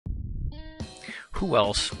Who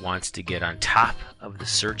else wants to get on top of the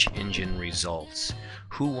search engine results?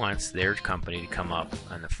 Who wants their company to come up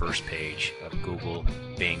on the first page of Google,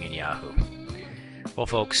 Bing, and Yahoo? Well,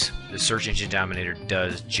 folks, the Search Engine Dominator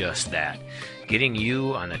does just that. Getting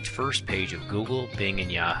you on the first page of Google, Bing,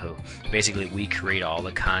 and Yahoo. Basically, we create all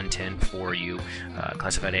the content for you,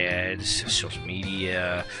 classified ads, social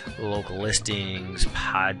media, local listings,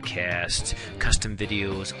 podcasts, custom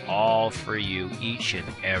videos, all for you each and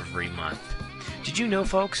every month. Did you know,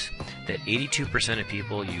 folks, that 82% of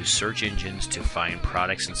people use search engines to find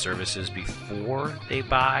products and services before they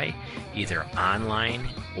buy, either online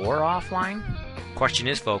or offline? Question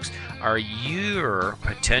is, folks, are your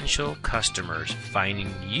potential customers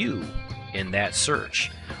finding you in that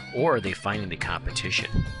search, or are they finding the competition?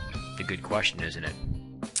 A good question, isn't it?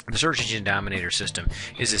 The Search Engine Dominator system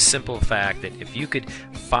is a simple fact that if you could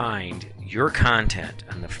find your content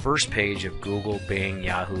on the first page of Google, Bing,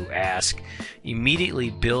 Yahoo, Ask, immediately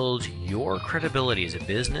build your credibility as a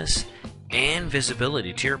business and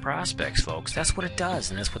visibility to your prospects, folks. That's what it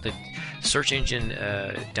does, and that's what the Search Engine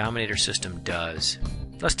Dominator system does.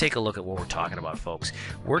 Let's take a look at what we're talking about, folks.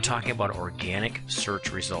 We're talking about organic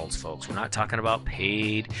search results, folks. We're not talking about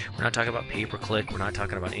paid. We're not talking about pay-per-click. We're not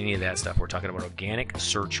talking about any of that stuff. We're talking about organic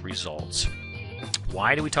search results.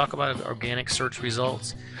 Why do we talk about organic search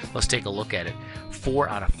results? Let's take a look at it. 4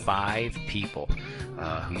 out of 5 people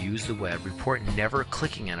who use the web report never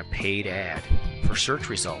clicking on a paid ad for search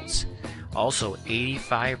results. Also,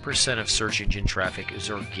 85% of search engine traffic is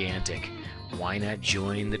organic. Why not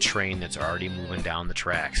join the train that's already moving down the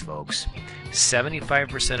tracks, folks?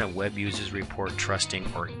 75% of web users report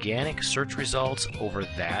trusting organic search results over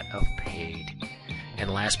that of paid. And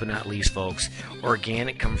last but not least, folks,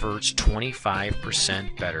 organic converts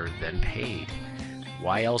 25% better than paid.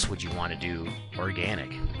 Why else would you want to do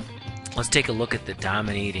organic? Let's take a look at the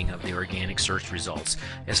dominating of the organic search results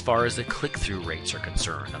as far as the click-through rates are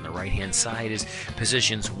concerned. On the right-hand side is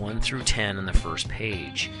positions 1 through 10 on the first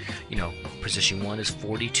page. Position 1 is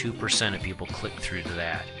 42% of people click through to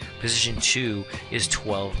that. Position 2 is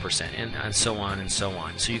 12%, and so on and so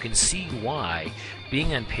on. So you can see why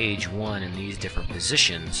being on page 1 in these different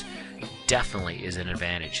positions definitely is an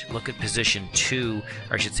advantage. Look at position 2,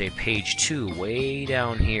 or I should say page 2, way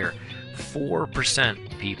down here.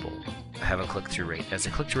 4% people have a click-through rate. That's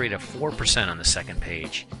a click-through rate of 4% on the second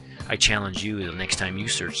page. I challenge you, the next time you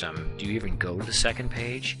search something, do you even go to the second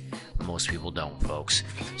page? Most people don't, folks.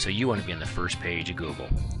 So you want to be on the first page of Google.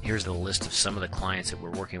 Here's the list of some of the clients that we're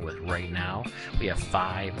working with right now. We have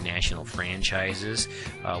 5 national franchises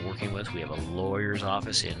working with. We have a lawyer's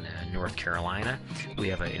office in North Carolina. We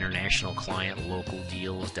have an international client,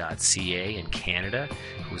 localdeals.ca in Canada,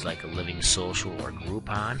 who's like a Living Social or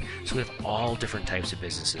Groupon. So we have all different types of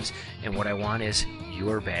businesses. And what I want is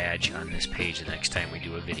your badge on this page the next time we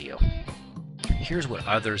do a video. Here's what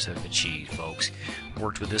others have achieved, folks.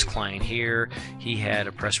 Worked with this client here. He had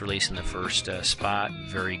a press release in the first spot.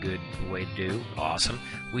 Very good way to do. Awesome.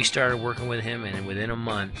 We started working with him, and within a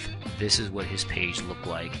month, this is what his page looked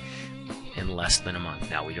like in less than a month.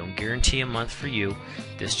 Now, we don't guarantee a month for you.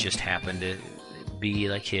 This just happened to be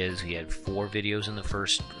like his. He had 4 videos in the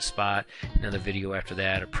first spot, another video after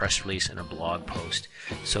that, a press release, and a blog post.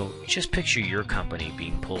 So just picture your company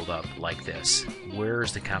being pulled up like this.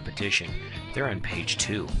 Where's the competition? They're on page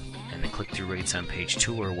 2, and the click-through rates on page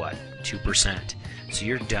 2 are what? 2%. So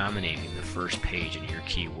you're dominating the first page in your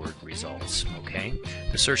keyword results, okay?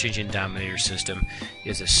 The Search Engine Dominator system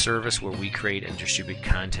is a service where we create and distribute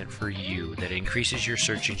content for you that increases your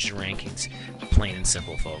search engine rankings. Plain and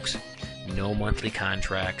simple, folks. No monthly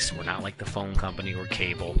contracts. We're not like the phone company or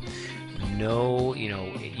cable. No,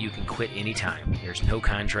 you can quit anytime. There's no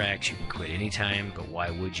contracts. You can quit anytime, but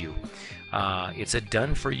why would you? It's a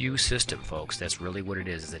done-for-you system, folks. That's really what it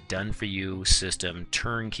is. It's a done-for-you system,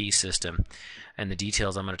 turnkey system, and the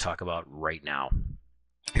details I'm going to talk about right now.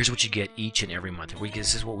 Here's what you get each and every month.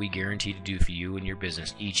 This is what we guarantee to do for you and your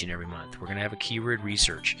business each and every month. We're going to have a keyword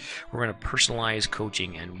research. We're going to personalize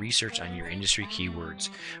coaching and research on your industry keywords.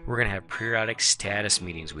 We're going to have periodic status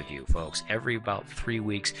meetings with you, folks. Every about 3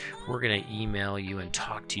 weeks, we're going to email you and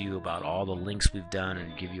talk to you about all the links we've done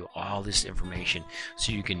and give you all this information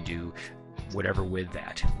so you can do whatever with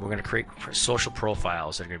that. We're going to create social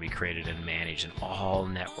profiles that are going to be created and managed in all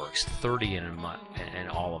networks, 30 in a month, and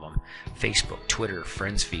all of them. Facebook, Twitter,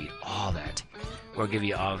 Friends Feed, all that. We'll give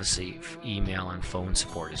you obviously email and phone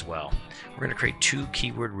support as well. We're going to create 2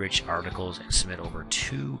 keyword-rich articles and submit over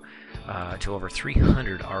to over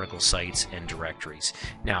 300 article sites and directories.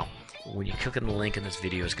 Now, when you click on the link in this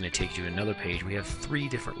video, it's going to take you to another page. We have 3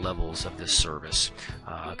 different levels of this service.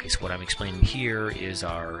 Okay, so what I'm explaining here is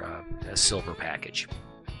our silver package.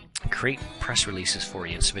 Create press releases for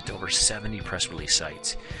you and submit to over 70 press release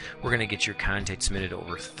sites. We're going to get your content submitted to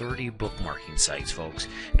over 30 bookmarking sites, folks.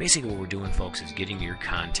 Basically what we're doing, folks, is getting your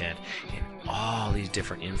content in all these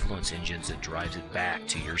different influence engines that drives it back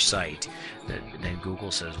to your site. Then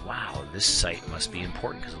Google says, wow, this site must be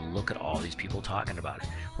important because look at all these people talking about it.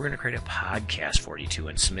 We're going to create a podcast for you too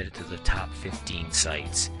and submit it to the top 15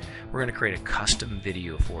 sites. We're going to create a custom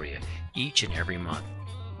video for you each and every month.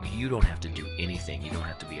 You don't have to do anything. You don't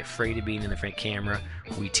have to be afraid of being in the front camera.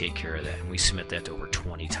 We take care of that, and we submit that to over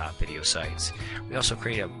 20 top video sites. We also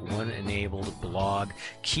create a one-enabled blog,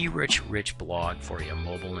 key-rich blog for you, a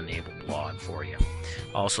mobile-enabled blog for you.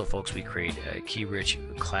 Also, folks, we create key-rich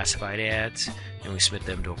classified ads, and we submit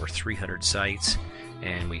them to over 300 sites.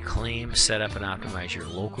 And we claim, set up, and optimize your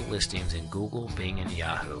local listings in Google, Bing, and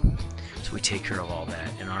Yahoo. So we take care of all that.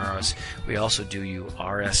 And we also do you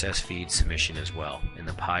RSS feed submission as well in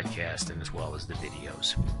the podcast and as well as the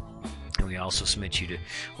videos. And we also submit you to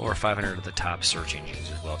over 500 of the top search engines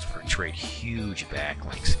as well to create huge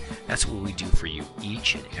backlinks. That's what we do for you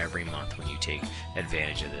each and every month when you take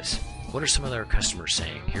advantage of this. What are some of our customers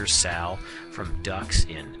saying? Here's Sal from Ducks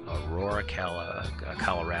in Aurora,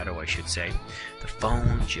 Colorado, I should say. The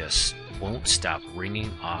phone just won't stop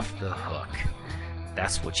ringing off the hook.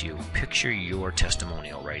 That's what you picture your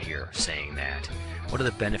testimonial right here saying that. What are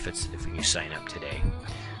the benefits if you sign up today?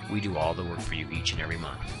 We do all the work for you each and every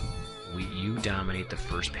month. You dominate the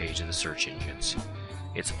first page of the search engines.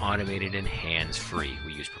 It's automated and hands-free.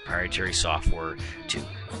 We use proprietary software to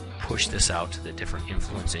push this out to the different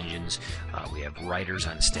influence engines. We have writers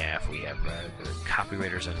on staff. We have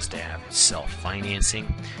copywriters on staff. It's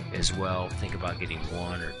self-financing as well. Think about getting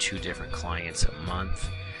 1 or 2 different clients a month.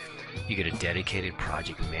 You get a dedicated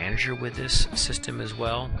project manager with this system as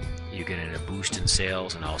well. You get a boost in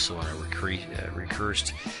sales and also a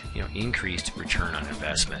increased return on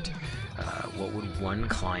investment. What would 1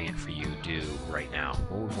 client for you do right now?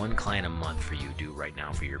 What would 1 client a month for you do right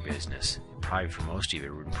now for your business? Probably for most of you,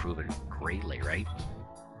 it would improve it greatly, right?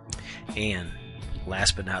 And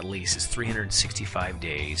last but not least, is 365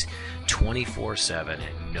 days, 24/7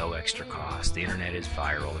 at no extra cost. The internet is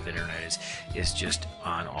viral. The internet is just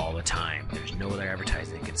on all the time. There's no other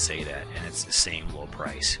advertising that can say that, and it's the same low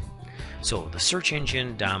price. So the search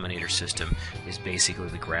engine dominator system is basically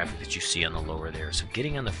the graphic that you see on the lower there. So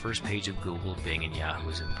getting on the first page of Google, Bing, and Yahoo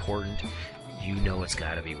is important. You know it's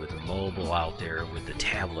got to be with the mobile out there, with the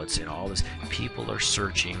tablets and all this. People are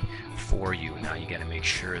searching for you. Now you got to make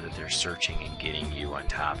sure that they're searching and getting you on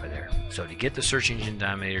top of there. So to get the search engine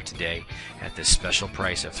dominator today at this special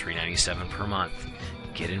price of $397 per month,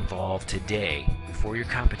 get involved today before your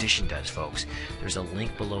competition does, folks. There's a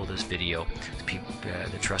link below this video.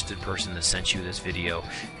 The trusted person that sent you this video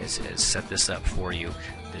has set this up for you.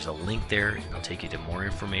 There's a link there. It'll take you to more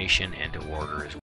information and to order as well.